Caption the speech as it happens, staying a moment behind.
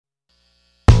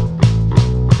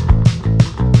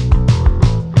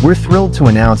We're thrilled to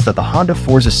announce that the Honda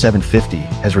Forza 750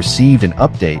 has received an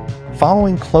update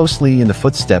following closely in the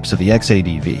footsteps of the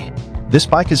X-ADV. This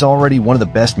bike is already one of the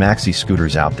best maxi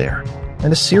scooters out there,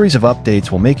 and a series of updates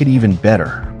will make it even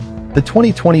better. The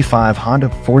 2025 Honda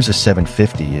Forza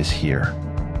 750 is here.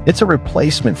 It's a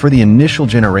replacement for the initial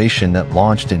generation that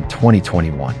launched in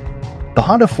 2021. The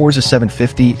Honda Forza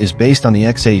 750 is based on the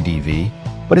X-ADV,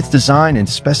 but its design and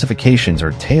specifications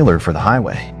are tailored for the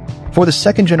highway. For the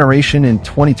second generation in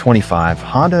 2025,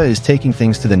 Honda is taking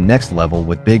things to the next level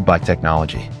with big bike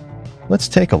technology. Let's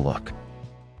take a look.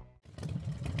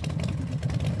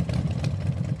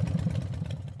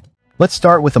 Let's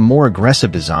start with a more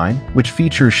aggressive design, which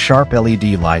features sharp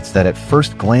LED lights that at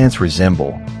first glance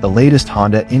resemble the latest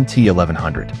Honda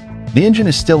NT1100. The engine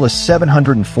is still a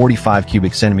 745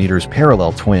 cubic centimeters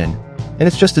parallel twin, and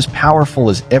it's just as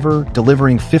powerful as ever,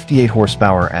 delivering 58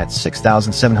 horsepower at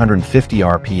 6,750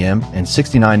 RPM and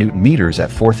 69 Nm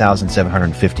at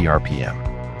 4,750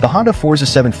 RPM. The Honda Forza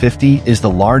 750 is the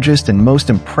largest and most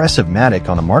impressive matic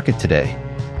on the market today,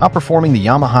 outperforming the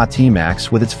Yamaha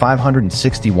T-Max with its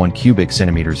 561 cubic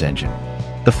centimeters engine.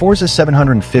 The Forza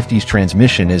 750's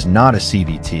transmission is not a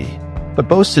CVT, but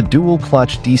boasts a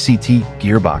dual-clutch DCT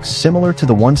gearbox similar to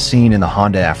the one seen in the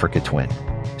Honda Africa Twin.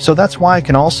 So that's why it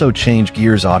can also change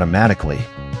gears automatically.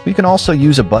 You can also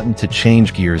use a button to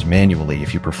change gears manually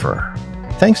if you prefer.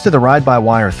 Thanks to the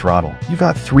ride-by-wire throttle, you've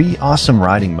got 3 awesome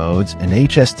riding modes and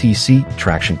HSTC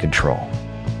traction control.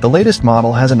 The latest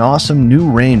model has an awesome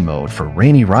new rain mode for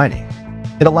rainy riding.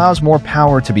 It allows more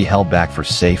power to be held back for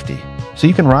safety, so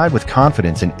you can ride with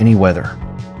confidence in any weather.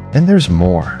 And there's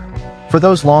more. For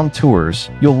those long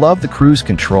tours, you'll love the cruise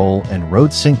control and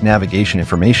road sync navigation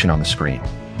information on the screen.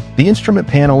 The instrument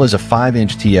panel is a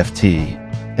 5-inch TFT,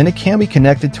 and it can be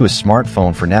connected to a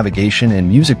smartphone for navigation and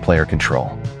music player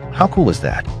control. How cool is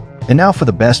that? And now for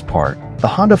the best part, the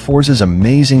Honda Forza's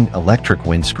amazing electric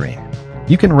windscreen.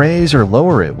 You can raise or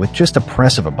lower it with just a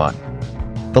press of a button.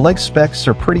 The leg specs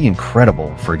are pretty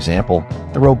incredible. For example,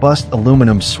 the robust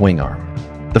aluminum swing arm.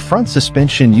 The front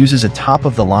suspension uses a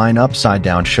top-of-the-line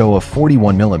upside-down show of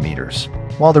 41 millimeters,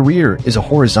 while the rear is a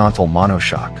horizontal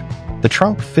monoshock. The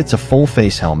trunk fits a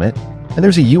full-face helmet, and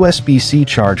there's a USB-C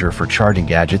charger for charging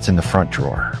gadgets in the front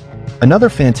drawer. Another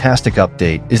fantastic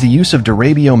update is the use of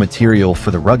Durabio material for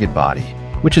the rugged body,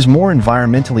 which is more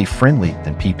environmentally friendly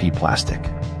than PP plastic.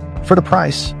 For the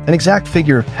price, an exact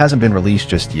figure hasn't been released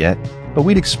just yet, but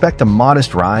we'd expect a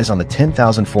modest rise on the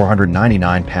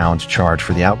 £10,499 charge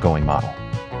for the outgoing model.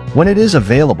 When it is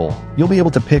available, you'll be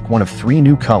able to pick one of 3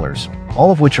 new colors,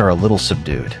 all of which are a little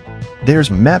subdued.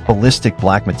 There's matte ballistic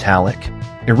black metallic,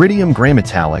 iridium gray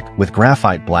metallic with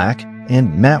graphite black,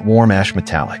 and matte warm ash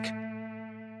metallic.